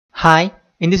Hi,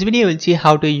 in this video we'll see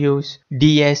how to use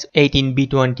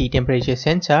ds18b20 temperature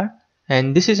sensor,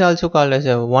 and this is also called as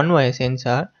a one-wire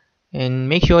sensor. And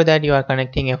make sure that you are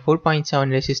connecting a 4.7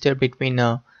 resistor between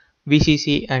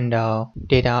VCC and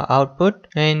data output.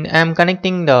 And I'm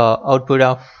connecting the output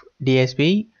of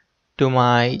DSP to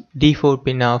my D4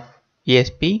 pin of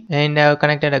ESP, and I've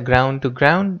connected a ground to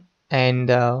ground and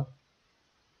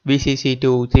VCC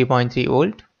to 3.3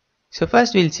 volt. So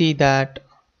first we'll see that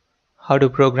how to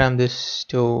program this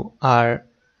to our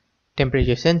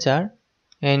temperature sensor.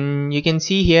 And you can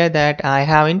see here that I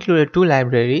have included two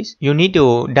libraries. You need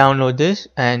to download this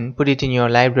and put it in your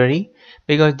library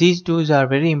because these tools are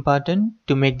very important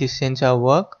to make this sensor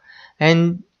work.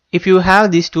 And if you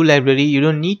have these two libraries, you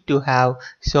don't need to have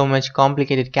so much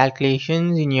complicated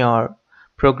calculations in your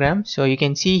program. So you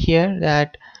can see here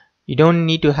that you don't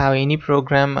need to have any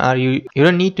program, or you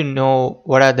don't need to know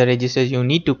what are the registers you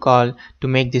need to call to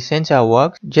make this sensor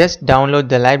work. Just download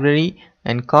the library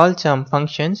and call some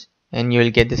functions and you will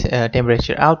get this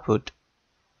temperature output.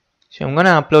 So I'm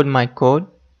gonna upload my code.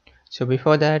 So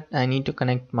before that I need to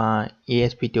connect my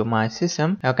ESP to my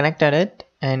system. I've connected it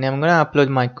and I'm gonna upload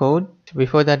my code. So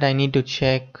before that I need to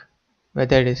check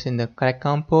whether it is in the correct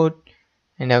COM port,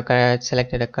 and I've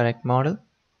selected a correct model.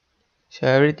 So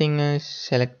everything is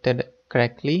selected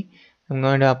correctly. I'm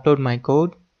going to upload my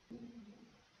code.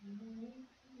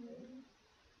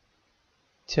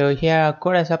 So here our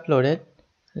code is uploaded.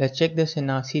 Let's check this in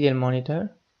our serial monitor.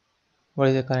 What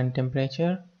is the current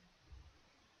temperature?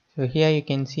 So here you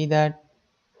can see that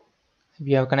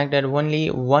we have connected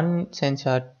only one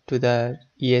sensor to the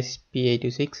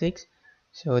Esp8266.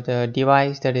 So the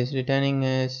device that is returning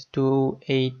is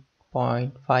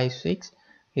 28.56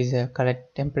 is the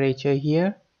correct temperature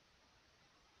here.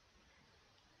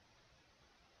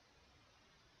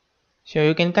 So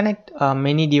you can connect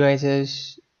many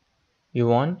devices you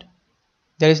want.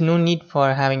 There is no need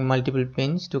for having multiple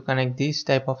pins to connect this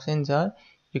type of sensor.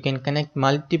 You can connect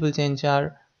multiple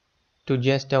sensor to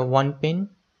just a one pin.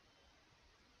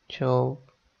 So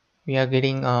we are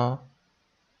getting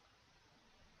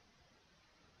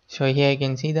so here you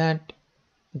can see that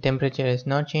the temperature is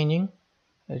not changing,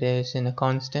 it is in a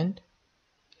constant.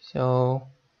 So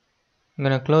I'm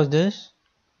gonna close this.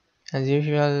 As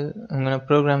usual, I'm gonna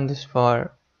program this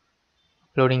for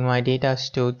uploading my data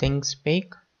to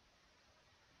ThinkSpeak.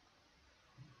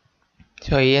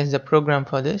 So here's the program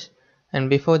for this, and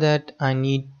before that I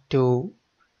need to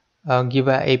give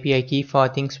a API key for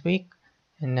ThinkSpeak,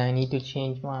 and I need to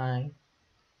change my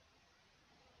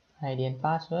ID and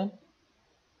password.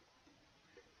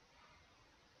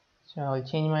 So I'll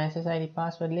change my SSID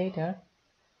password later.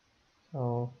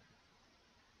 So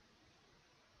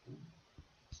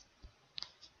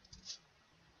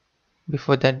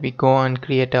before that we go and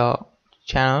create a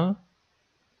channel.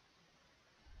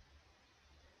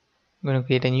 I'm going to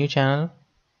create a new channel.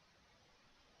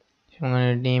 So I'm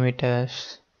going to name it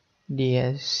as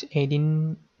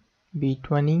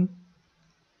ds18b20,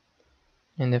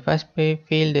 and the first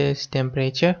field is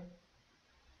temperature.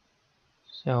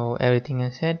 So everything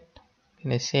is set. I'm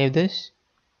going to save this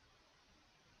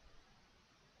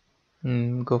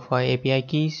and go for API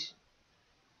keys.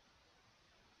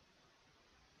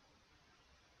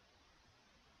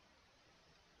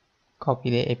 Copy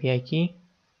the API key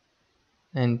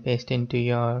and paste into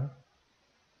your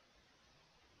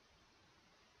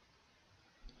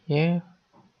here.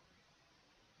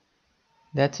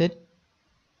 That's it.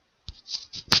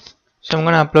 So I'm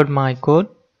gonna upload my code.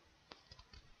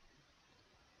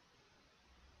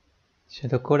 So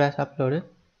the code has uploaded.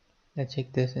 Let's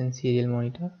check this in serial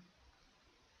monitor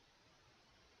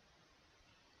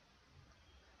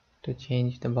to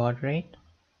change the baud rate.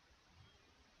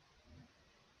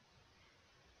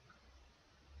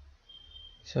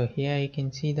 So here you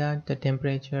can see that the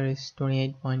temperature is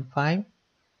 28.5.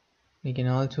 We can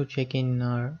also check in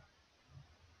our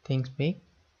ThinkSpeak.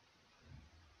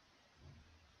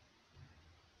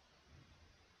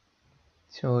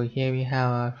 So here we have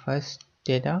our first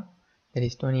data, that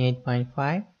is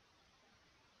 28.5.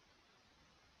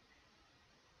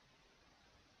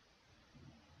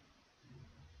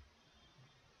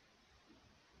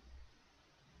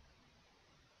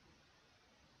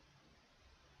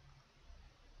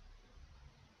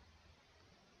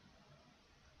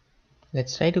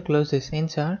 Let's try to close the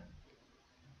sensor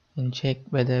and check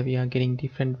whether we are getting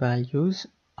different values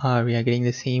or we are getting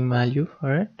the same value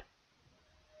for it.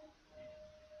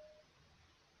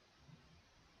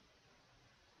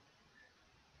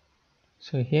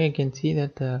 So here you can see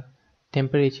that the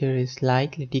temperature is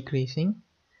slightly decreasing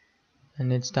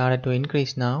and it started to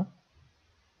increase now.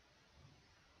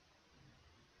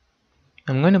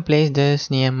 I'm going to place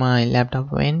this near my laptop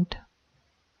vent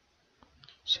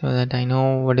so that I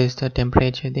know what is the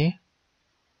temperature there.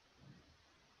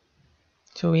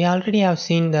 So we already have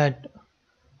seen that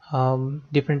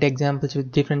different examples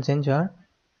with different sensor,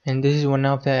 and this is one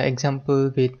of the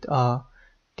example with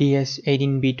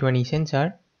ds18b20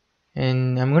 sensor.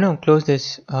 And I'm going to close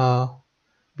this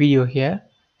video here,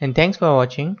 and thanks for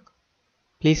watching.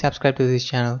 Please subscribe to this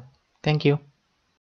channel. Thank you.